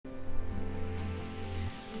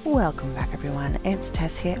Welcome back everyone, it's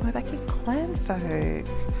Tess here. We're back in Clanfolk.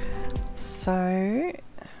 So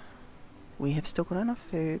we have still got enough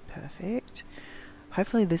food, perfect.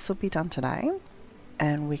 Hopefully this will be done today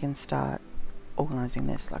and we can start organising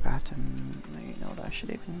this. Like I have to, you know what, I should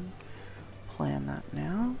even plan that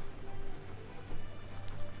now.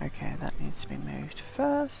 Okay, that needs to be moved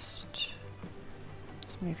first.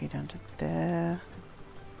 Let's move you down to there.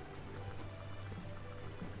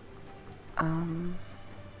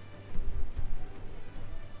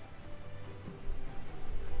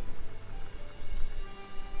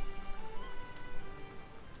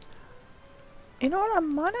 You know what, I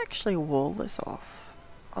might actually wall this off.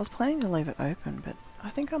 I was planning to leave it open, but I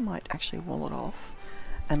think I might actually wall it off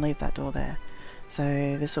and leave that door there. So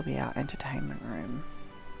this will be our entertainment room.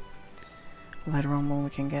 Later on when we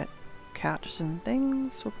can get couches and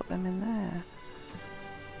things, we'll put them in there.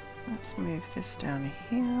 Let's move this down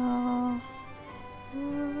here.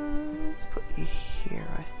 Let's put you here,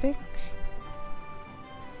 I think.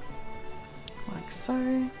 Like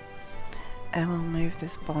so. And we'll move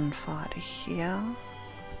this bonfire to here.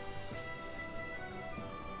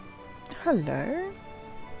 Hello?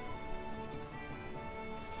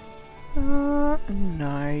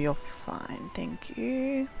 No, you're fine, thank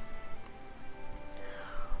you.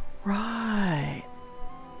 Right.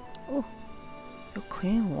 Oh, you're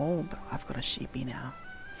clean wall, but I've got a sheepy now.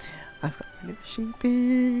 I've got rid of a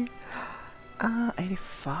sheepy.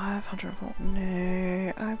 85, 100 volt.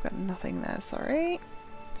 No, I've got nothing there, sorry.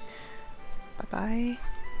 Bye-bye.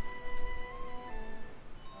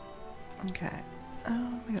 Okay.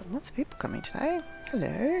 We got lots of people coming today.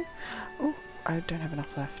 Hello. Oh, I don't have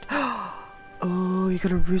enough left. Oh, you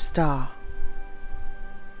got a rooster.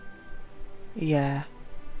 Yeah.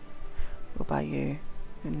 We'll buy you.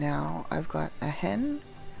 And now I've got a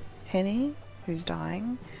Henny, who's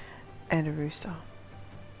dying, and a rooster.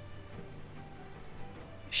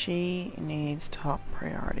 She needs top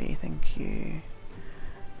priority, thank you.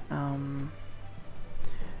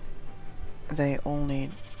 They all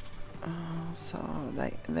need,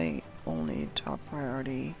 they all need top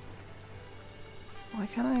priority. Why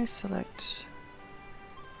can't I select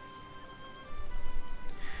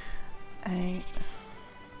 8?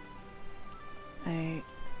 I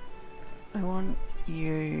want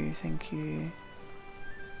you, thank you.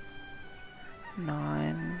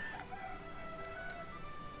 9.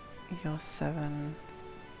 You're 7.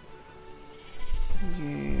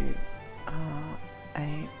 You are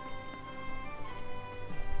 8.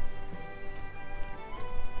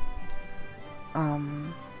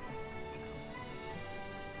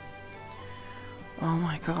 Oh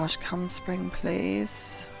my gosh, come spring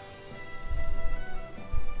please.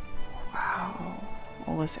 Wow.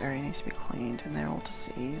 All this area needs to be cleaned and they're all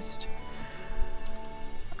deceased.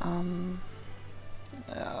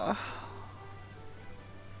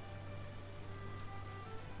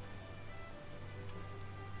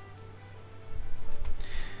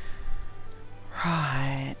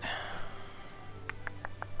 Right.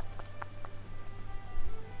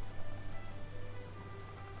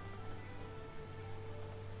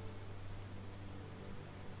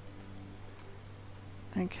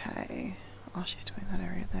 Okay. Oh, she's doing that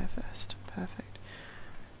area there first. Perfect.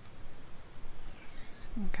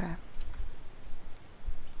 Okay.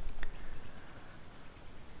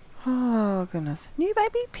 Oh goodness. New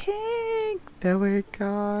baby pig! There we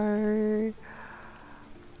go.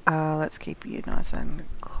 Let's keep you nice and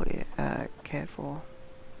clear, cared for.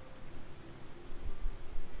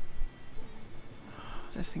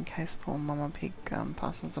 Just in case poor mama pig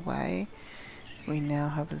passes away, we now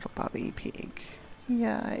have a little bubby pig.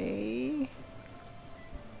 Yay!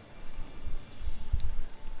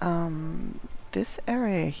 This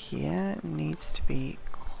area here needs to be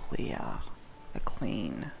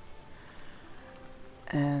clean.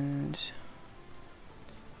 And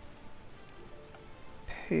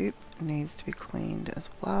poop needs to be cleaned as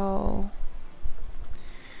well.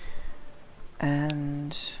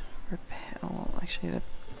 And repair, well, actually the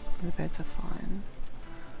beds are fine.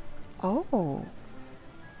 Oh!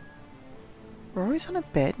 We're always on a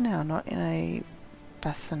bed now, not in a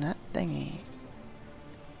bassinet thingy.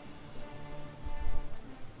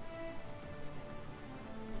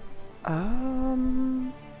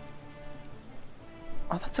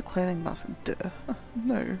 Oh, that's a clothing basket. Duh.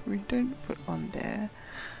 No, we don't put one there.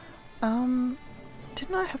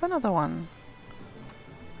 Didn't I have another one?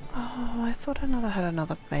 Oh, I thought another had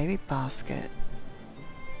another baby basket.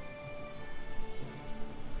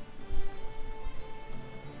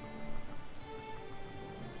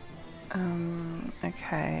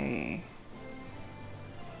 Okay.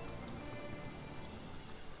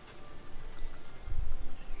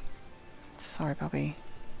 Sorry, puppy.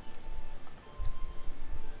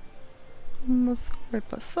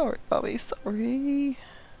 Sorry, puppy. Sorry.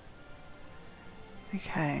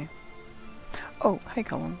 Okay. Oh, hey,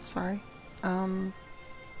 Colin. Sorry. No,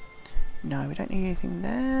 we don't need anything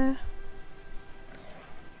there.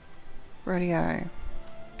 Radio.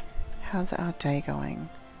 How's our day going?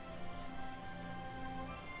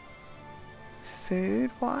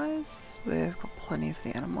 Food-wise, we've got plenty for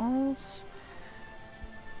the animals.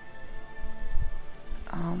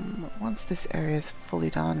 Once this area is fully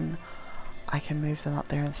done, I can move them up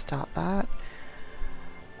there and start that.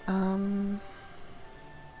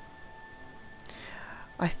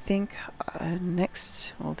 I think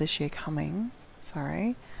this year coming,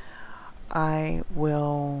 sorry, I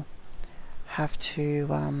will have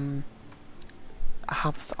to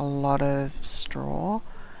harvest a lot of straw,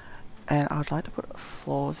 and I'd like to put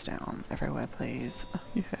floors down everywhere, please.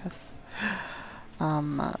 Yes.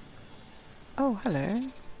 Oh, hello.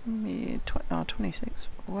 26.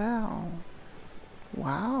 Wow.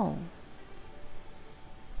 Wow.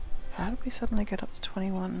 How did we suddenly get up to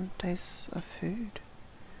 21 days of food?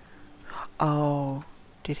 Oh,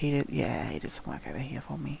 did he do... Yeah, he did some work over here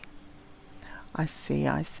for me. I see.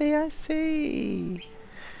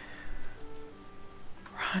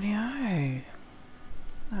 Rightio.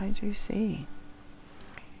 I do see.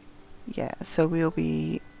 Yeah, so we'll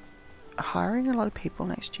be hiring a lot of people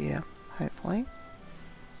next year, hopefully.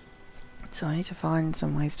 So I need to find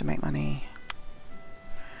some ways to make money.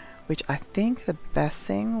 Which I think the best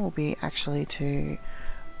thing will be actually to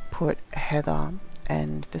put heather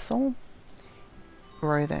and thistle,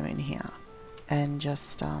 grow them in here, and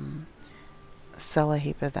just sell a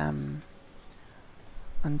heap of them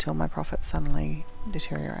until my profits suddenly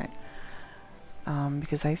deteriorate.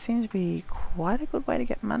 Because they seem to be quite a good way to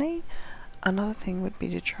get money. Another thing would be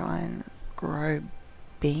to try and grow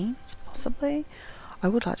beans, possibly. I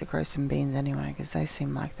would like to grow some beans anyway, because they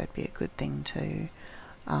seem like they'd be a good thing to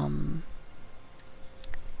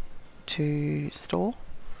store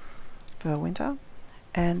for winter.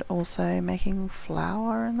 And also making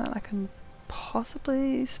flour, and that I can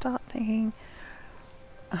possibly start thinking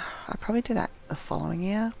I'd probably do that the following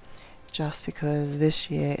year, just because this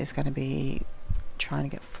year is going to be trying to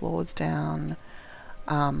get floors down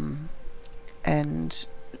and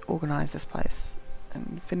organise this place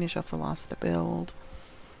and finish off the last of the build,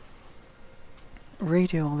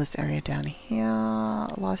 redo all this area down here,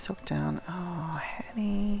 livestock down. Oh,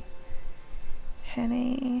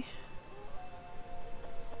 Henny,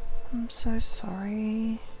 I'm so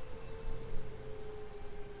sorry.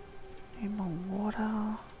 Need more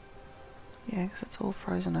water. Yeah, because it's all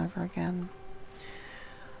frozen over again.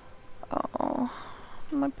 Oh,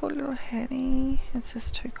 my poor little Henny. It's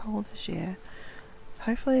just too cold this year.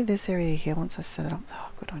 Hopefully this area here, once I set it up...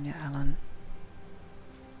 Oh, good on you, Alan.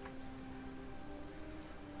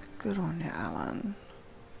 Good on you, Alan.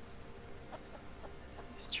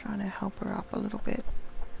 He's trying to help her up a little bit.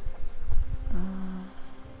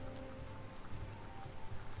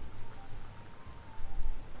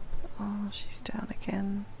 Oh, she's down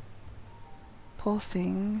again. Poor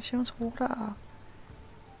thing. She wants water.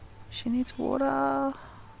 She needs water.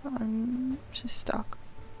 She's stuck.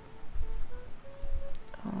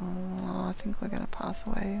 Oh, I think we're going to pass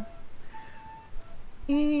away.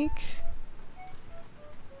 Eek.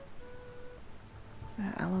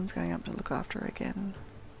 Alan's going up to look after her again.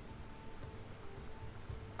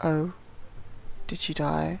 Oh. Did she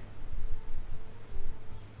die?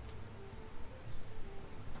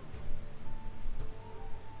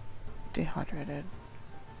 Dehydrated.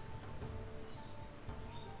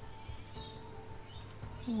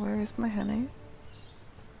 Where is my honey?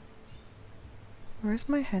 Where's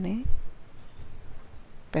my honey?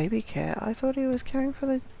 Baby care? I thought he was caring for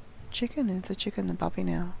the chicken. Is the chicken the puppy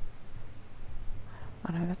now?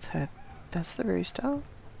 Oh no, that's her. That's the rooster.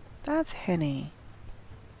 That's Henny.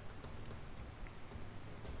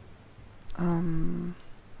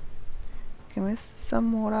 Give me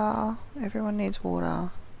some water. Everyone needs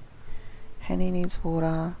water. Henny needs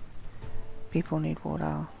water. People need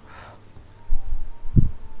water.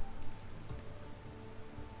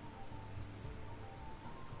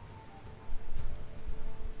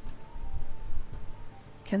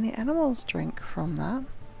 Can the animals drink from that?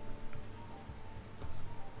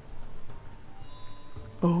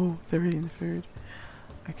 Oh, they're eating the food.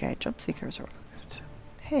 Okay, job seeker has arrived.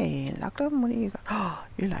 Hey, Lachlan, what do you got? Oh,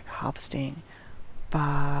 you like harvesting.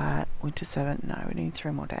 But winter 7, no, we need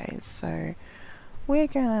 3 more days. So we're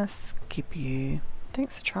gonna skip you.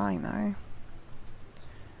 Thanks for trying though.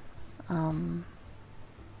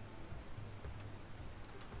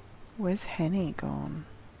 Where's Henny gone?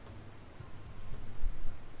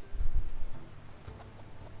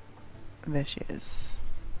 There she is.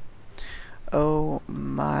 Oh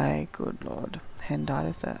my good lord. Hen died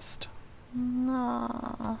of thirst.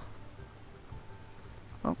 Nah.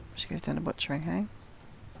 Oh, she goes down to butchering, hey?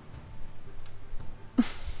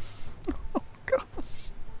 Oh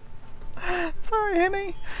gosh. Sorry,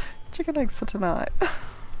 Henny. Chicken eggs for tonight.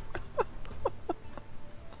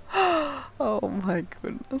 Oh my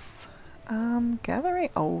goodness. Gathering.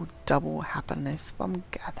 Oh, double happiness from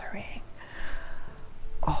gathering.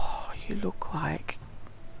 Oh, you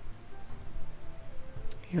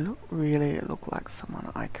really look like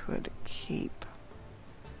someone I could keep.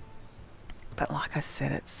 But like I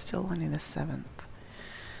said, it's still only the 7th.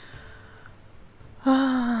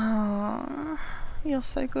 Ah, you're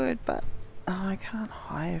so good, but I can't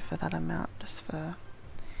hire for that amount just for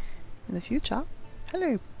in the future.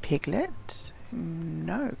 Hello, Piglet.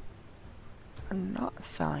 No, I'm not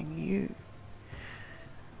selling you.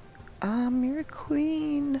 You're a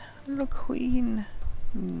queen, little queen.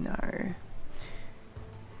 No,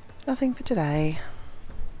 nothing for today.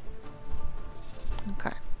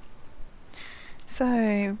 Okay.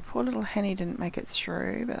 So, poor little Henny didn't make it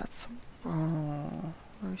through, but that's... Oh,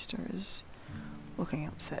 Rooster is looking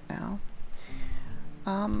upset now.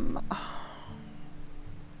 I'm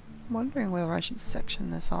wondering whether I should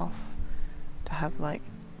section this off to have, like,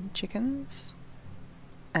 chickens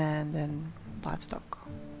and then livestock.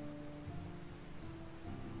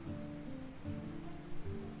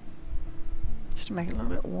 Just to make it a little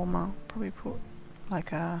bit warmer, probably put,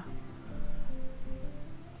 like, a...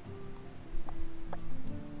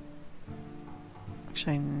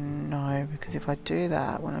 Actually, no, because if I do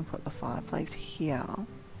that, when I put the fireplace here,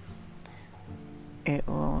 it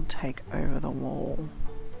will take over the wall.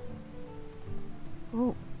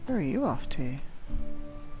 Oh, where are you off to?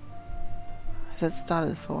 Has it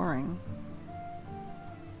started thawing?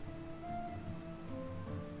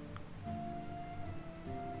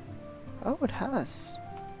 Oh, it has.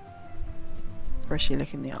 Or is she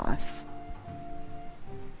licking the ice?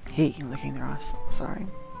 He licking the ice, sorry.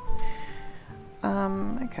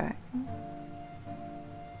 Okay.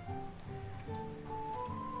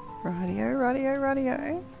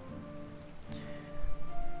 Radio.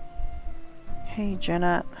 Hey,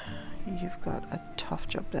 Janet. You've got a tough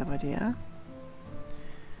job there, my dear.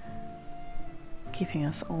 Keeping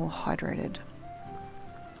us all hydrated.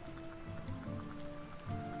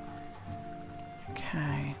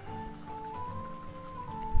 Okay.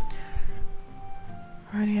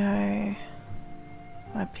 Radio.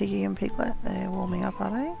 My piggy and piglet, they're warming up,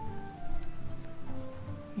 are they?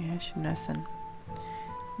 Yeah, she's nursing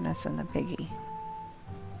the piggy.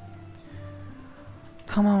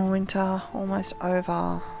 Come on, winter, almost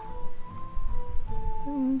over.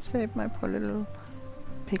 And save my poor little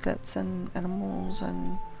piglets and animals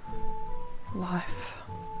and life.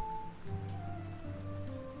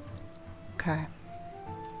 Okay.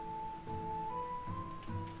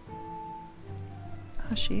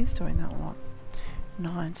 Oh, she is doing that one.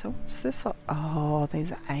 9, so what's this like? Oh,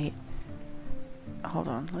 these are 8. Hold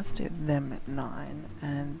on, let's do them at 9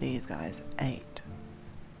 and these guys 8.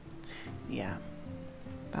 Yeah,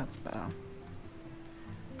 that's better.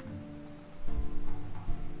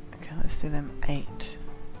 Okay, let's do them 8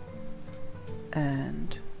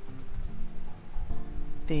 and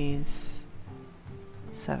these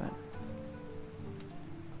 7.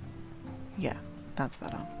 Yeah, that's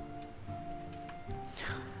better.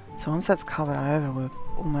 So once that's covered over, we're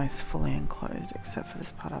almost fully enclosed, except for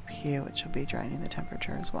this part up here, which will be draining the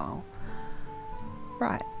temperature as well.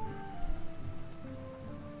 Right.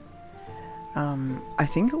 I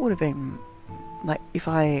think it would have been, like,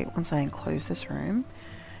 once I enclose this room,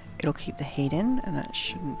 it'll keep the heat in, and it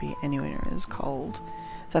shouldn't be anywhere near as cold.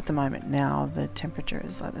 So at the moment now, the temperature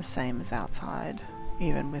is like the same as outside,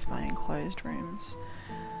 even with my enclosed rooms.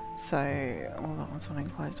 So, well, that one's not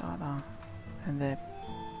enclosed either. And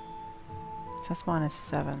so that's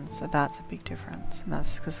 -7, so that's a big difference, and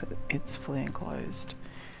that's because it's fully enclosed.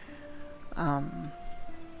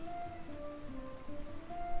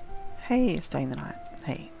 Hey, staying the night.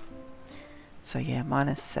 Hey. So yeah,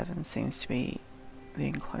 -7 seems to be the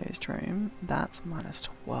enclosed room. That's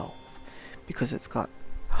 -12 because it's got...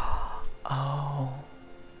 Oh.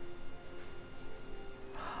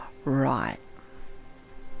 Right.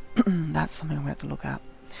 That's something we have to look at.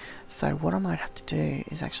 So what I might have to do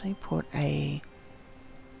is actually put a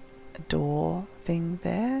door thing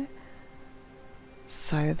there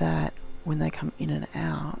so that when they come in and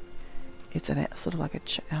out, it's sort of like a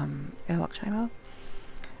airlock chamber,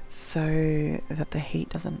 so that the heat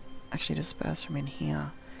doesn't actually disperse from in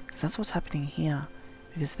here, because that's what's happening here,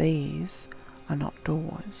 because these are not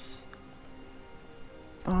doors.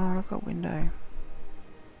 Oh, I've got window.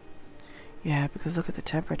 Yeah, because look at the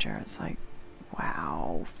temperature. It's like,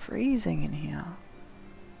 wow, freezing in here.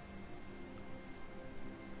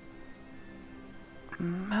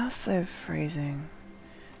 Massive freezing.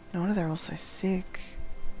 No wonder they're all so sick.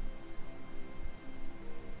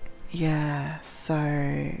 Yeah, so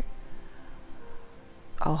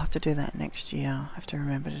I'll have to do that next year. I have to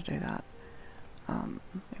remember to do that.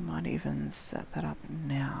 We might even set that up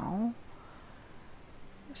now.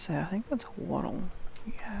 So I think that's wattle.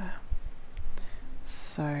 Yeah.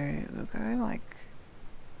 So we'll go like,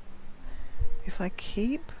 if I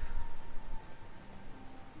keep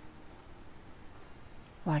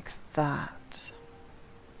like that,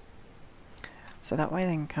 so that way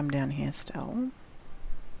they can come down here still.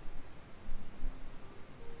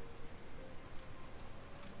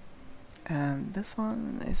 And this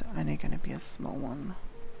one is only going to be a small one.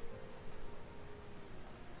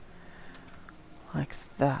 Like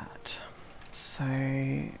that. So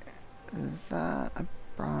that,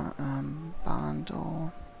 barn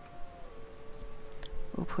door,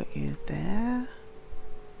 we'll put you there.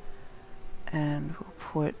 And we'll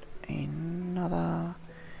put another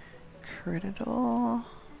critter door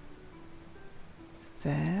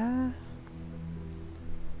there.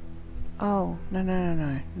 Oh,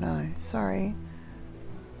 no, sorry.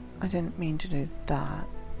 I didn't mean to do that.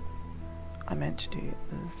 I meant to do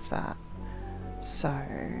that. So,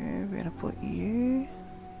 we're going to put you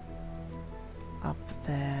up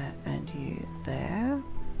there and you there.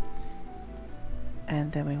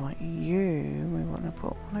 And then we want to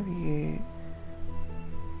put one of you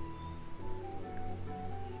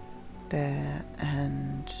there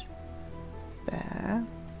and there.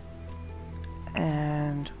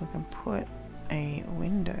 And we can put a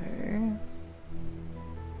window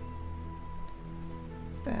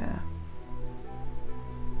there.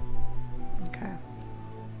 Okay.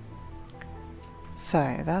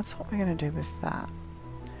 So that's what we're going to do with that.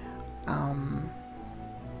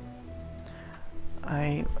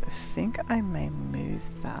 I think I may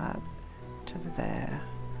move that to there,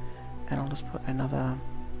 and I'll just put another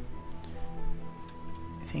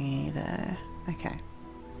thingy there. Okay.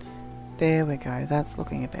 There we go, that's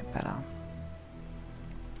looking a bit better.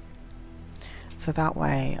 So that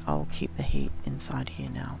way I'll keep the heat inside here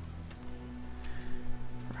now.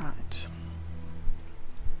 Right.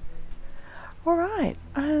 Alright,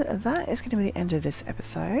 that is going to be the end of this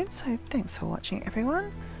episode, so thanks for watching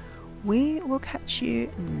everyone. We will catch you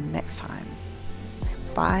next time.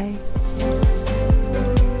 Bye.